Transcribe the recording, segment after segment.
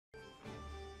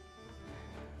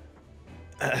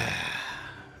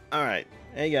Alright,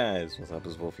 hey guys, what's up?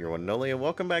 It's Wolf, your one and only, and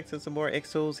welcome back to some more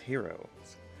Exos Heroes.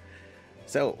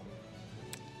 So,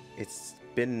 it's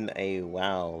been a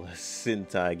while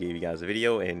since I gave you guys a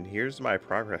video, and here's my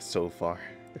progress so far.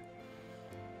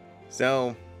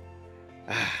 So,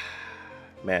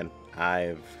 man,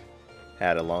 I've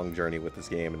had a long journey with this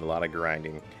game and a lot of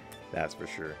grinding, that's for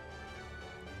sure.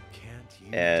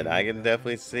 And I can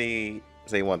definitely say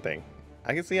one thing.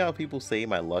 I can see how people say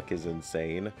my luck is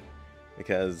insane,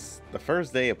 because the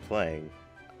first day of playing,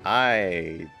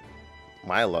 my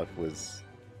luck was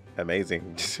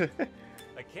amazing.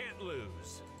 I can't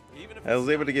lose. Even if I was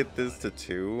able to get this to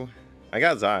 2. I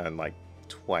got Zion like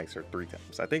twice or 3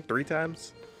 times. I think 3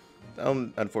 times.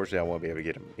 Unfortunately, I won't be able to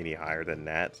get him any higher than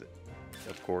that,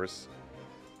 of course.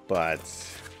 But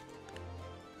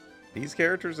these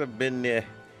characters have been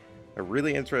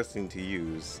really interesting to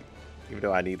use, even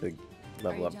though I need to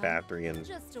level up Bathory and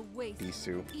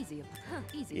Bisu.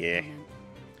 Yeah,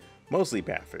 mostly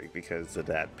Bathory because of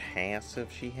that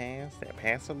passive she has. That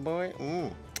passive, boy,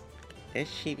 that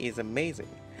shit is amazing.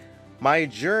 My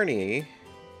journey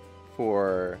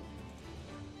for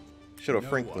Shadow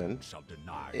Franklin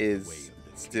is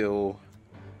still,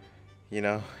 you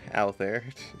know, out there.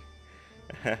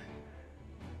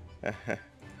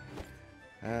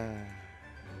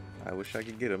 I wish I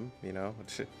could get him, you know.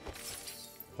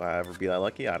 Will I ever be that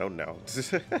lucky? I don't know.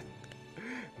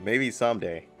 Maybe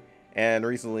someday. And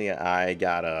recently I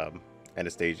got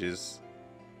Anastasia's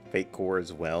Fate Core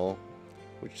as well,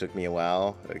 which took me a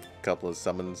while. A couple of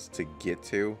summons to get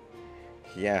to.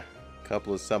 Yeah, a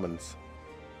couple of summons.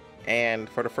 And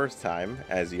for the first time,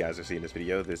 as you guys are seeing this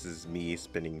video, this is me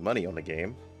spending money on the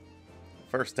game.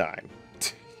 First time.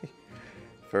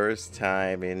 First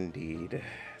time indeed.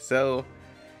 So,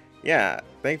 yeah,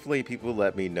 thankfully people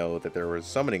let me know that there were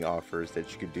summoning offers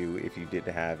that you could do if you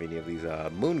didn't have any of these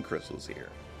moon crystals here.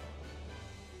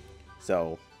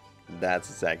 So that's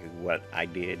exactly what I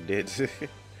did.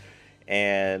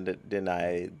 And then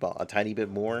I bought a tiny bit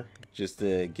more just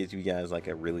to get you guys like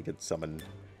a really good summon.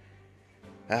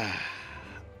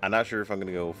 I'm not sure if I'm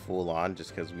gonna go full on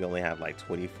just because we only have like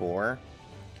 24,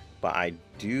 but I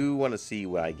do want to see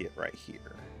what I get right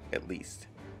here at least.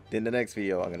 Then the next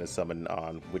video, I'm going to summon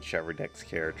on whichever next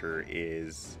character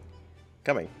is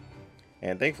coming.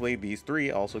 And thankfully, these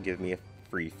 3 also give me a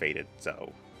free Fated,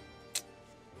 so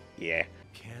yeah.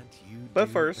 But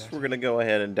first, we're going to go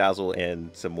ahead and dazzle in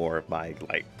some more of my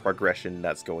progression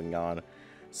that's going on.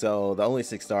 So the only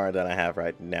 6-star that I have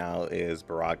right now is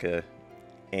Baraka.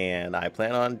 And I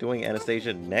plan on doing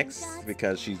Anastasia next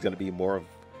because she's going to be more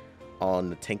on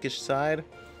the tankish side.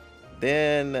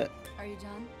 Then are you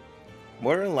done?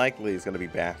 More than likely, it's going to be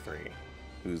Bathory,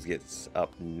 who gets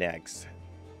up next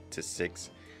to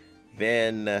 6.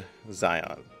 Then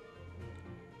Zion.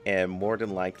 And more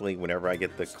than likely, whenever I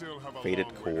get the Fated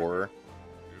Core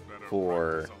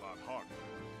for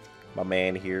my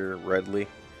man here, Redley.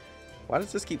 Why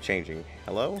does this keep changing?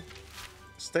 Hello?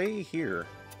 Stay here.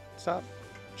 Stop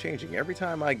changing. Every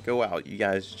time I go out, you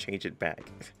guys change it back.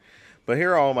 But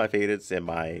here are all my Fateds and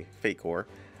my Fate Core.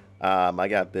 I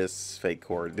got this Fate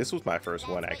Core. This was my first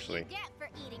one, actually.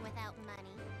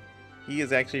 He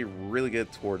is actually really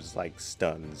good towards like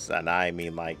stuns, and I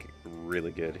mean like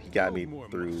really good. He got me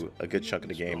through a good chunk of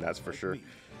the game, that's for sure.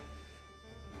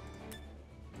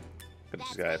 I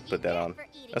just gotta put that on.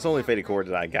 That's the only Fated Core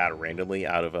that I got randomly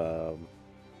out of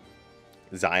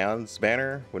Zion's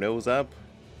banner when it was up.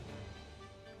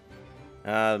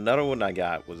 Another one I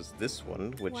got was this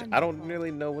one, which I don't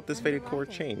really know what this Fated Core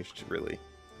changed, really.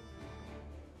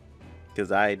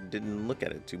 Because I didn't look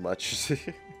at it too much.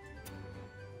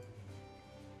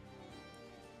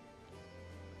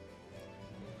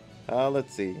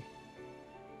 Let's see.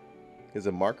 Is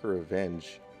a mark of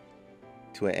revenge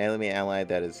to an enemy ally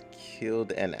that has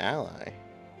killed an ally.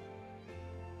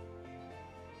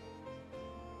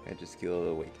 I just killed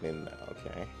Awakening.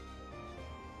 Okay.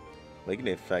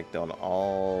 Awakening effect on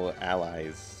all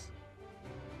allies.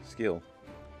 Skill.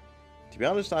 To be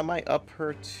honest, I might up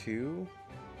her too.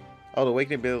 Oh, the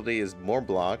Awakening ability is more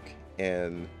block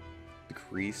and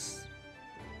decrease.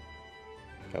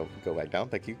 Oh, go back down.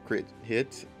 Thank you. Crit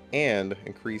hit and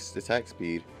increased attack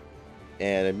speed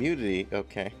and immunity.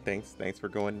 Okay, thanks for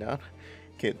going down.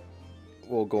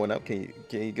 Going up. Can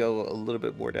you go a little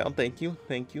bit more down? Thank you.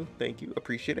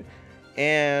 Appreciate it.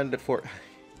 And for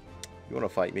you want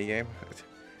to fight me, game?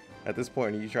 At this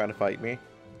point, are you trying to fight me?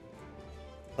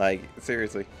 Like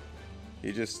seriously,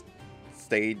 you just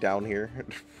stay down here.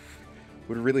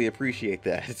 Would really appreciate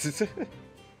that.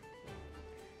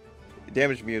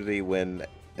 Damage immunity when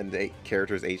the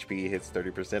character's HP hits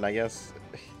 30%, I guess.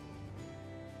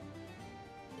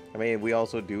 I mean, we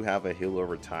also do have a heal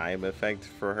over time effect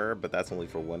for her, but that's only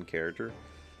for one character.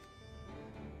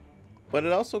 But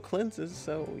it also cleanses,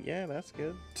 so yeah, that's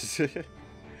good.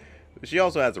 She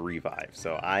also has a revive,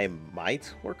 so I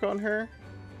might work on her.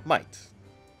 Might.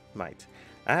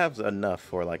 I have enough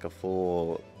for like a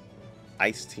full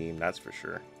ice team, that's for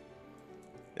sure.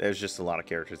 There's just a lot of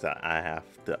characters that I have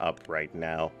to up right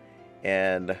now.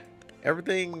 And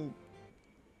everything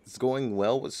is going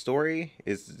well with story.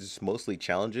 It's just mostly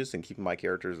challenges and keeping my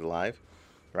characters alive.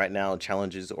 Right now,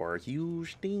 challenges are a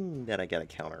huge thing that I gotta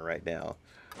counter right now.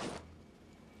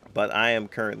 But I am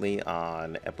currently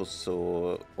on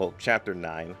chapter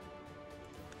 9.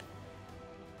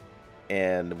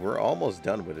 And we're almost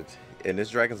done with it. And this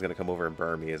dragon's gonna come over and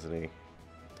burn me, isn't he?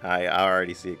 I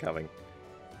already see it coming.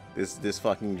 This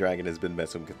fucking dragon has been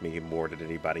messing with me more than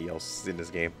anybody else in this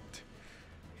game.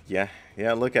 Yeah,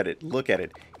 look at it.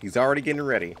 He's already getting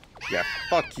ready. Yeah,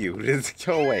 fuck you. Just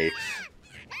go away.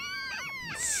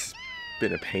 It's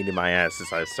been a pain in my ass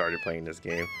since I started playing this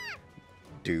game.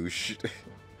 Douche.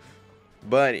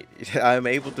 But I'm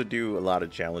able to do a lot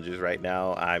of challenges right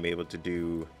now. I'm able to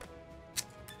do...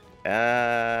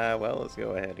 well, let's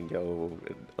go ahead and go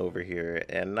over here.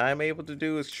 And I'm able to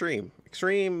do Extreme.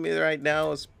 Extreme right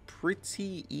now is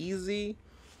pretty easy.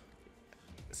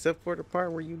 Except for the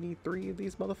part where you need 3 of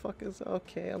these motherfuckers.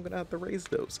 Okay, I'm gonna have to raise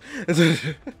those.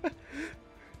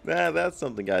 That's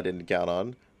something I didn't count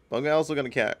on. But I'm also gonna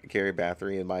carry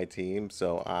Bathory in my team.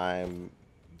 So I'm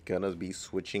gonna be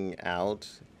switching out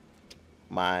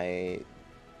my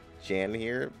Jan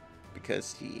here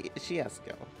because she has to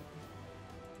go.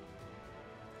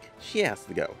 She has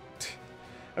to go.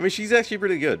 I mean, she's actually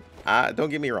pretty good. Don't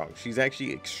get me wrong. She's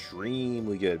actually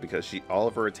extremely good because all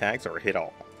of her attacks are hit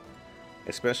all.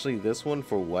 Especially this one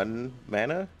for 1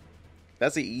 mana.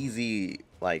 That's an easy,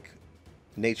 like,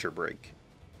 nature break.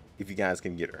 If you guys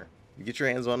can get her. You get your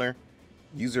hands on her,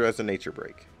 use her as a nature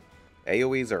break.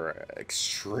 AoEs are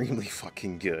extremely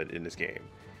fucking good in this game.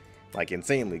 Like,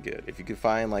 insanely good. If you could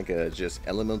find, like, a just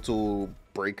elemental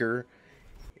breaker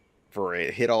for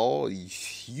a hit all,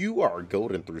 you are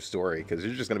golden through story because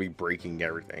you're just going to be breaking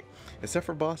everything. Except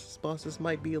for bosses. Bosses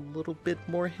might be a little bit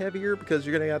more heavier because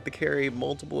you're going to have to carry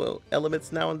multiple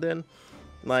elements now and then.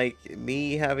 Like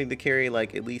me having to carry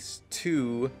like at least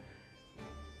 2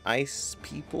 ice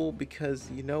people because,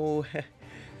 you know,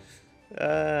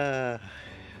 because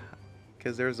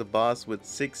there's a boss with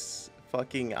 6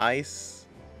 fucking ice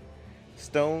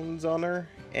stones on her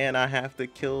and I have to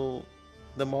kill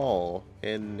them all,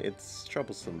 and it's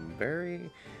troublesome. Very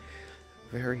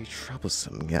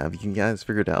troublesome. Yeah, have you guys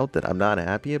figured out that I'm not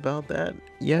happy about that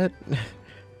yet?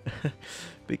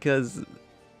 Because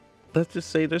let's just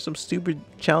say there's some stupid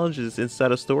challenges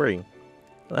inside a story.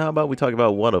 How about we talk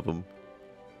about one of them?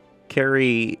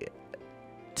 Carry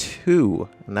 2,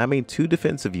 and I mean 2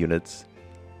 defensive units,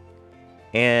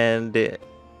 and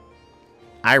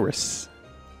Iris.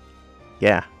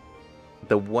 Yeah,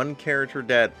 the one character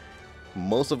that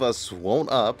most of us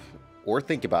won't up or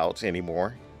think about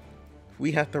anymore.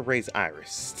 We have to raise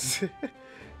Iris.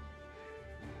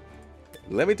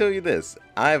 Let me tell you this.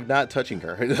 I am not touching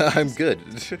her. I'm good.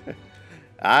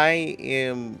 I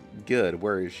am good.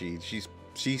 Where is she? She's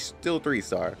still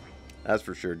 3-star. That's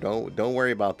for sure. Don't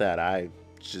worry about that. I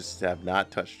just have not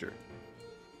touched her.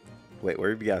 Wait,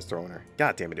 where have you guys thrown her?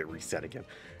 God damn it, it reset again.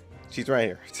 She's right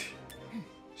here.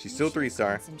 She's still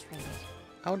 3-star.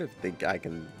 I don't even think I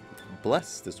can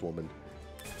bless this woman.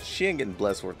 She ain't getting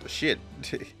blessed worth of shit.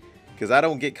 Because I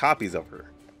don't get copies of her.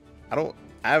 I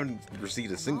haven't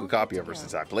received a single copy of her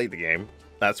since I played the game.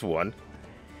 That's one.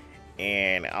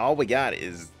 And all we got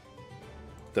is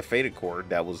the Fated Cord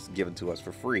that was given to us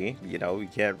for free. You know, you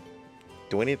can't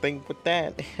do anything with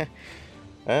that.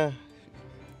 I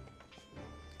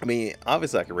mean,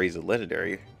 obviously I could raise a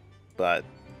legendary, but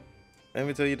let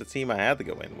me tell you the team I had to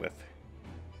go in with.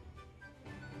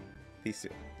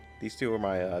 These two are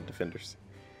my defenders.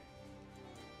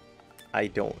 I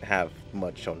don't have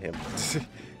much on him.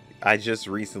 I just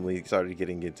recently started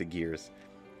getting into gears.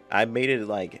 I made it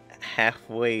like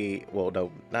halfway. Well,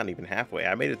 no, not even halfway.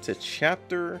 I made it to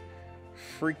chapter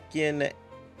freaking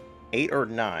 8 or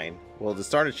 9. Well, the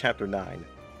start of chapter 9.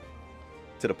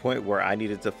 To the point where I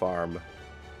needed to farm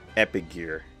epic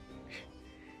gear.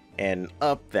 And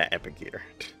up that epic gear.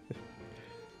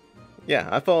 Yeah,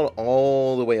 I fell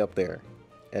all the way up there.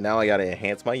 And now I gotta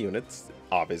enhance my units,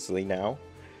 obviously now.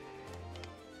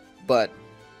 But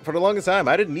for the longest time,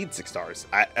 I didn't need 6 stars.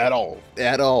 At all,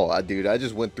 dude. I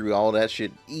just went through all that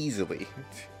shit easily.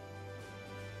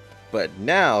 But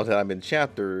now that I'm in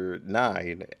chapter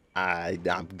 9,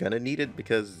 I'm gonna need it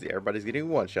because everybody's getting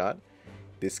 1-shot.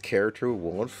 this character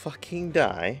won't fucking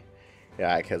die.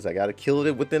 Yeah, because I gotta kill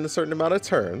it within a certain amount of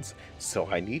turns, so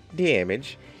I need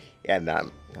damage, and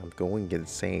I'm going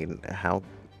insane. How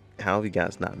have you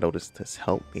guys not noticed this?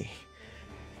 Help me.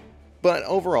 But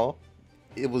overall,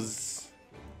 it was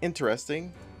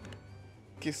interesting,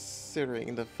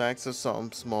 considering the facts of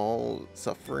some small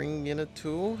suffering in it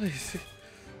too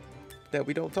that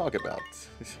we don't talk about,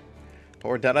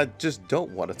 or that I just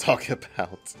don't want to talk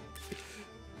about.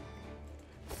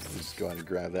 Just go ahead and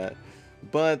grab that.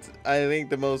 But I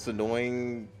think the most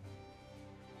annoying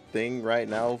thing right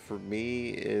now for me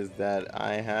is that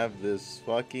I have this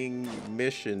fucking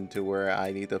mission to where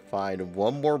I need to find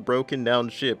one more broken down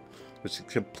ship, which is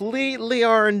completely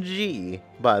RNG,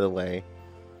 by the way,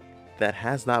 that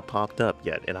has not popped up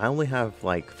yet. And I only have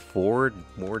like 4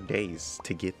 more days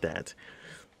to get that.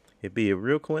 It'd be a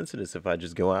real coincidence if I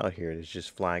just go out here and it's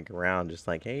just flying around just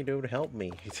like, hey dude, help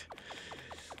me.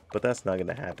 But that's not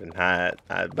gonna happen. By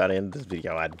the end of this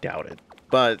video, I doubt it.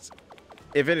 But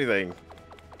if anything,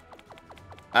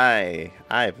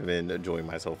 I've been enjoying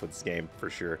myself with this game for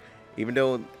sure. Even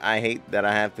though I hate that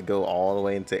I have to go all the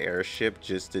way into airship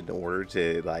just in order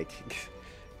to like,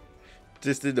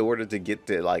 just in order to get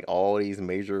to like all these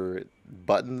major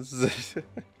buttons.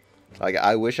 Like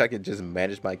I wish I could just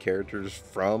manage my characters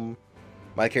and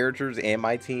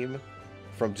my team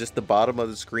from just the bottom of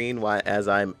the screen as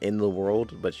I'm in the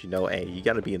world. But you know, hey, you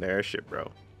gotta be in the airship,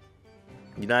 bro.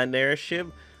 You're not in the airship,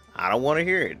 I don't want to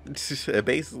hear it.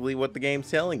 Basically what the game's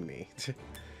telling me.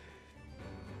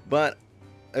 But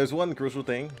there's one crucial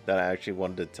thing that I actually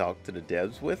wanted to talk to the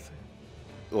devs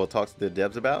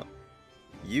about.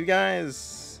 You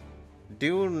guys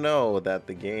do know that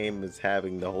the game is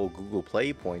having the whole Google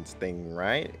Play points thing,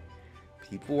 right?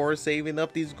 People are saving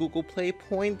up these Google Play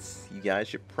points. You guys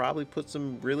should probably put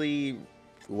some really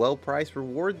well-priced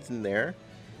rewards in there.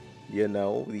 You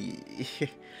know,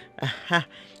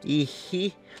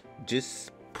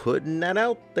 just putting that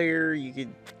out there. You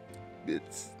could,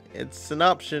 it's an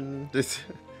option.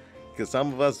 Because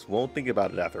some of us won't think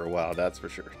about it after a while, that's for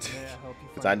sure.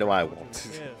 Because I know I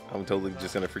won't. I'm totally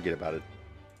just gonna forget about it.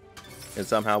 And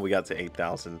somehow we got to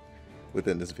 8,000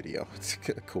 within this video. It's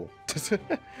cool.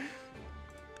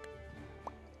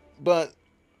 But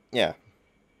yeah,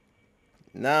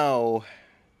 now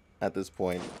at this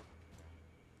point,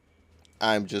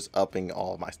 I'm just upping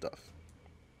all my stuff.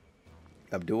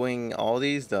 I'm doing all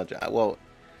these dungeons. Well,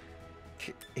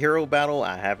 Hero Battle,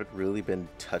 I haven't really been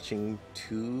touching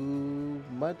too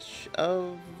much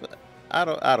of. I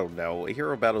don't know.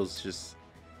 Hero Battles just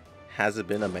hasn't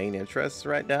been a main interest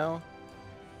right now.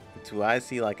 Do I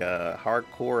see like a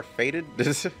hardcore Fated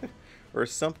or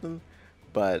something?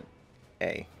 But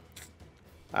hey,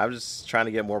 I'm just trying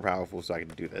to get more powerful so I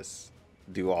can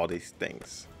do all these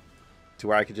things, to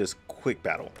where I can just quick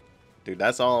battle. Dude,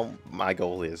 that's all my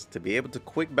goal is, to be able to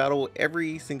quick battle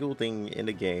every single thing in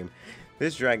the game.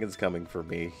 This dragon's coming for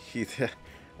me.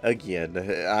 Again,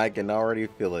 I can already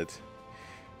feel it.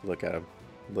 Look at him.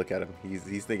 Look at him.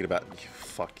 He's thinking about,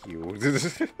 fuck you.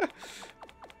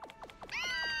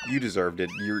 You deserved it.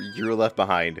 You're left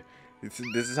behind.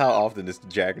 This is how often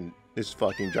this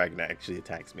fucking dragon actually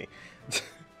attacks me.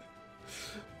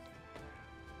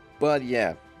 But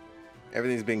yeah,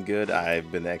 everything's been good.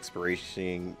 I've been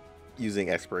using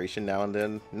exploration now and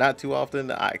then. Not too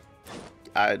often.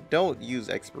 I don't use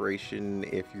exploration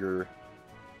if you're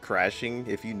crashing.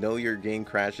 If you know your game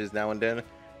crashes now and then,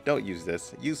 don't use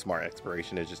this. Use smart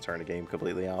exploration to just turn the game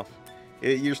completely off.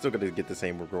 You're still going to get the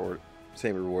same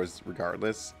rewards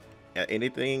regardless.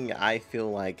 Anything, I feel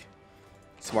like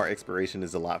smart exploration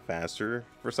is a lot faster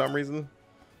for some reason.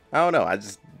 I don't know. I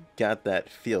just got that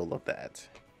feel of that.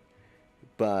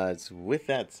 But with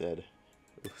that said,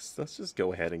 let's just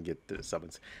go ahead and get the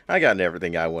summons. I got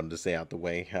everything I wanted to say out the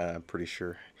way. I'm pretty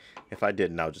sure. If I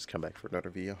didn't, I'll just come back for another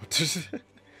video. Just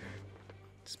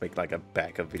make like a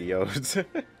backup video.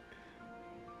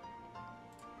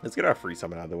 Let's get our free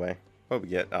summon out of the way. What we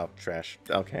get? Oh, trash.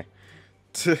 Okay.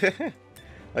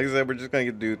 Like I said, we're just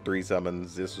gonna do 3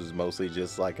 summons. This was mostly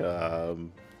just like a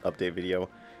update video.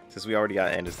 Since we already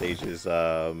got Anastasia's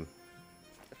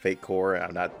Fate Core,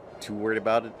 I'm not too worried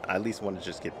about it. I at least want to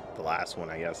just get the last one,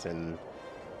 I guess, in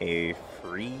a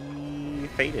free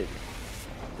Fated.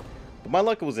 But my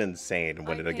luck was insane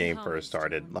when the game first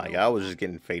started. Like, I was just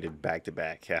getting Fated back to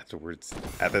back afterwards,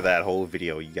 after that whole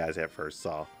video you guys at first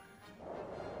saw.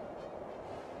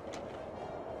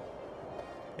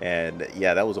 And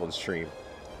yeah, that was on stream.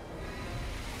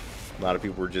 A lot of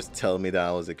people were just telling me that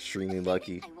I was extremely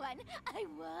lucky. I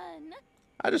won.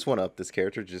 I just want to up this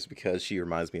character just because she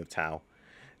reminds me of Tao.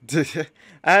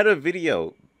 I had a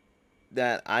video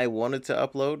that I wanted to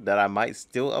upload that I might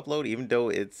still upload, even though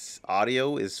its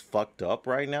audio is fucked up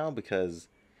right now, because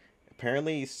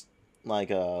apparently,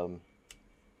 like,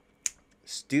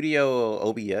 Studio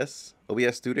OBS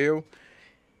Studio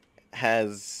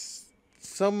has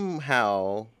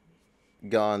somehow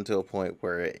gone to a point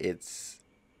where it's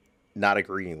not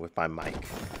agreeing with my mic.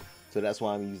 So that's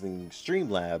why I'm using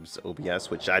Streamlabs OBS,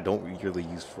 which I don't really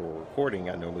use for recording.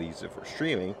 I normally use it for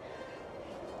streaming.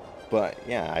 But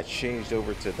yeah, I changed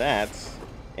over to that,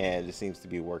 and it seems to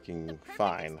be working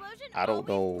fine. I don't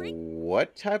know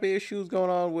what type of issue is going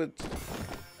on with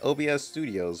OBS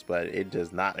Studios, but it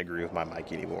does not agree with my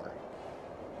mic anymore.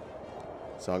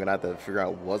 So I'm gonna have to figure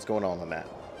out what's going on that.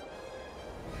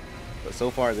 But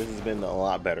so far, this has been a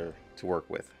lot better to work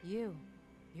with. You're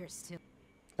still.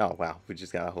 Oh wow, we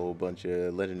just got a whole bunch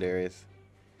of legendaries.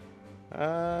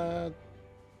 Happy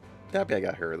I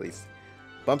got her at least.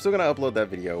 But I'm still gonna upload that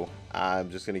video.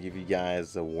 I'm just gonna give you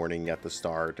guys a warning at the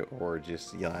start, or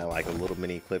just, you know, like a little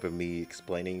mini clip of me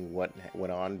explaining what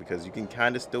went on, because you can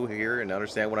kind of still hear and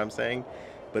understand what I'm saying.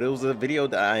 But it was a video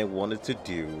that I wanted to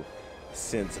do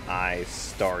since I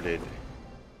started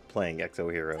playing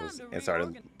Exo Heroes and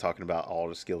started talking about all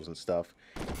the skills and stuff.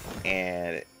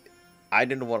 And I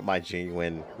didn't want my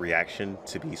genuine reaction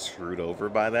to be screwed over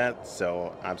by that,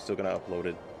 so I'm still gonna upload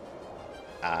it.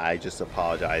 I just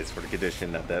apologize for the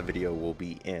condition that that video will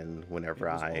be in whenever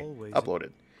I upload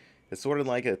it. It's sort of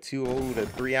like a 2 to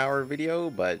 3 hour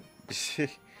video, but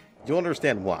you'll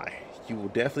understand why. You will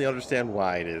definitely understand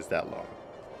why it is that long.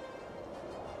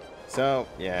 So,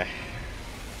 yeah.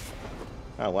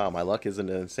 Oh wow, my luck isn't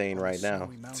insane right now.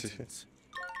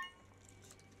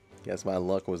 Guess my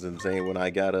luck was insane when I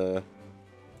got at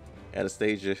a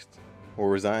stage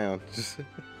or Zion.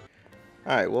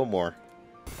 Alright, one more.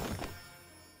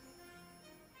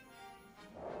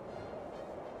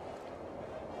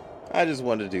 I just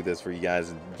wanted to do this for you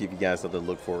guys and give you guys something to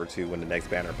look forward to when the next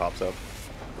banner pops up.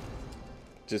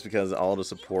 Just because all the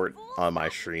support on my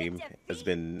stream has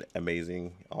been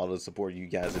amazing. All the support you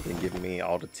guys have been giving me,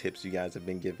 all the tips you guys have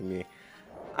been giving me,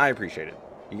 I appreciate it.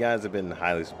 You guys have been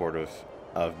highly supportive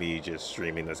of me just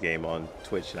streaming this game on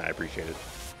Twitch, and I appreciate it.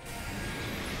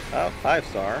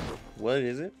 5-star. What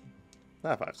is it?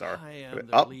 Not 5-star.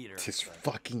 Oh, it's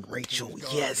fucking Rachel.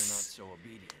 Yes.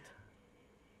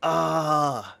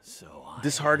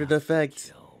 Disheartened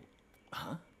effect.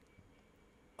 Huh?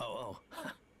 Oh,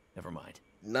 never mind.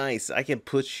 Nice. I can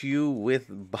put you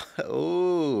with.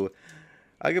 Oh,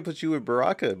 I can put you with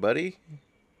Baraka, buddy.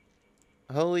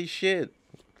 Holy shit.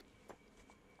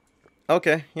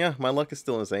 Okay, yeah, my luck is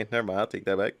still insane. Never mind, I'll take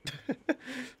that back.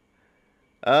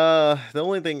 The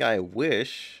only thing I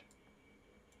wish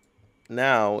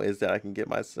now is that I can get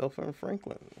myself in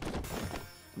Franklin.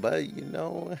 But, you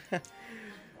know...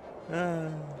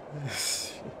 But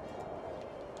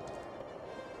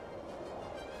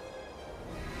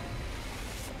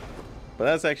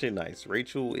that's actually nice.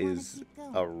 Rachel is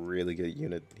a really good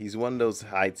unit. He's one of those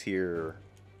high tier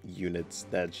units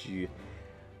that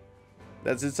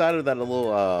that's inside of that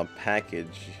little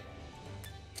package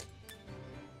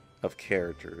of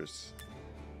characters.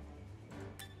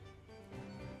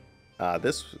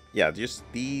 Just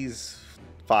these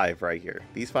 5 right here.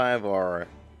 These 5 are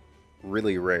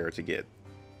really rare to get,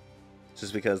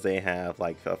 just because they have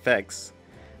like effects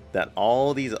that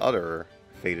all these other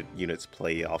fated units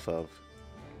play off of.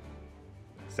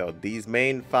 So these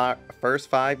main first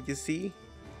 5 you see,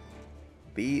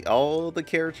 all the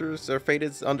characters are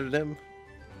fated under them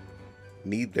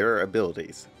need their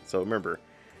abilities. So remember,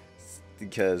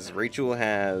 because Rachel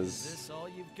has Is this all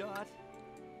you've got?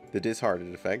 the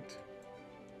disheartened effect,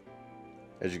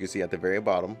 as you can see at the very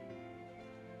bottom.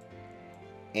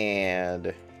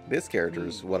 And this character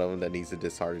is one of them that needs a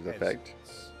disheartened effect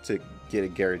to get a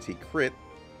guaranteed crit.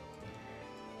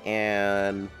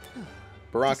 And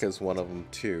Baraka is one of them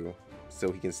too,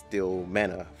 so he can steal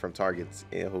mana from targets,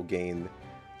 and he'll gain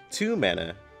 2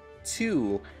 mana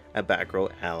to a back row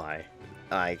ally.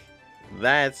 Like,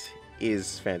 that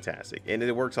is fantastic, and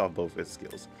it works off both his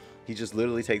skills. He just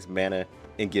literally takes mana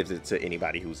and gives it to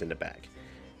anybody who's in the back.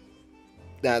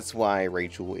 That's why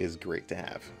Rachel is great to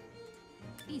have.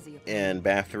 And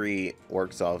Bath 3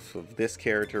 works off of this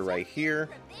character right here,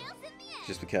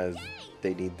 just because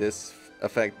they need this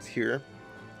effect here,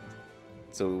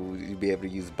 so you'll be able to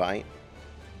use Bite.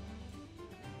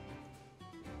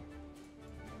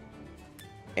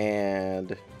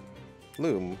 And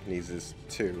Loom needs this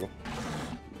too,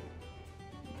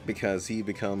 because he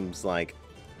becomes like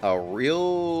a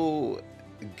real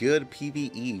good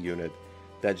PvE unit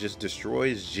that just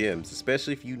destroys gyms,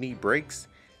 especially if you need breaks.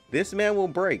 this man will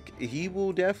break. He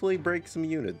will definitely break some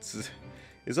units.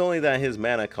 It's only that his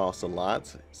mana costs a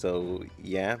lot. So,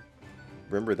 yeah.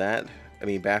 Remember that. I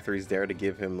mean, Bathory's there to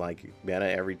give him, like, mana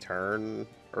every turn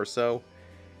or so.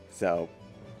 So,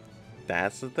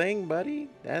 that's the thing, buddy.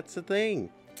 That's the thing.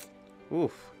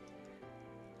 Oof.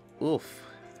 Oof.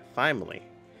 Finally.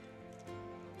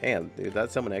 Damn, dude,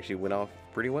 that summon actually went off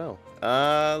pretty well.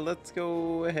 Let's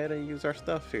go ahead and use our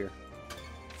stuff here.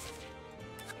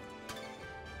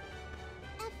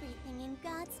 Everything in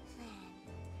God's plan.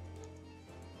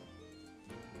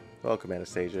 Welcome,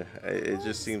 Anastasia. It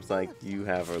just seems like you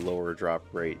have a lower drop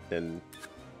rate than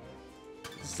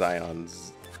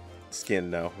Zion's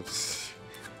skin, though.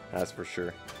 That's for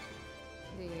sure.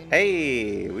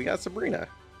 Hey, we got Sabrina.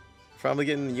 Finally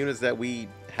getting units that we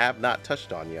have not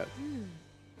touched on yet.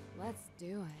 Let's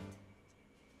do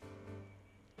it.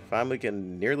 Finally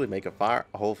can nearly make a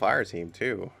whole fire team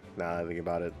too. Now that I think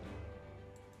about it.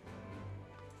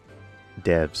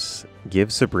 Devs,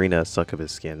 give Sabrina a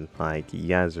succubus skin. Like, you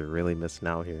guys are really missing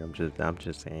out here. I'm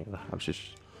just saying. I'm just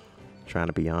trying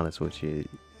to be honest with you.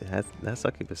 That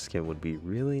succubus skin would be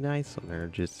really nice on her.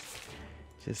 Just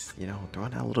you know,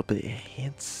 throwing out a little bit of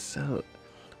hints.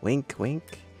 Wink,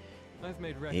 wink. I've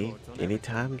made Hey, records on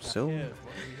anytime everything. soon. Here's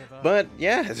what we have But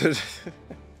yeah,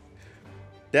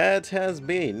 that has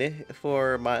been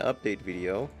for my update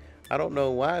video. I don't know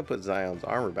why I put Zion's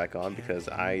armor back on, because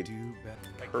I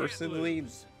personally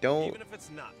don't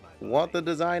want the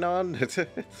design on. Just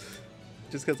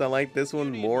because I like this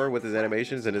one more with his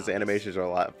animations, and his animations are a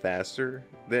lot faster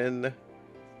than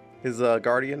his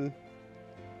Guardian.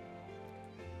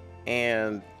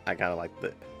 And I kind of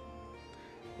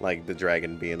like the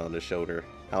dragon being on the shoulder.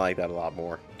 I like that a lot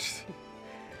more.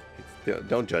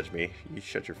 Don't judge me. You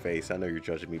shut your face. I know you're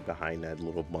judging me behind that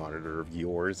little monitor of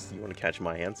yours. You want to catch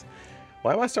my hands?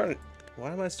 Why am I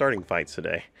starting fights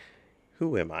today?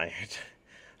 Who am I?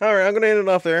 Alright, I'm gonna end it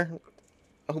off there.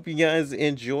 I hope you guys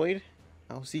enjoyed.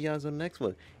 I'll see you guys on the next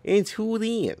one. Until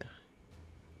then,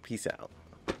 peace out.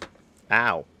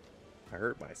 Ow. I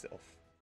hurt myself.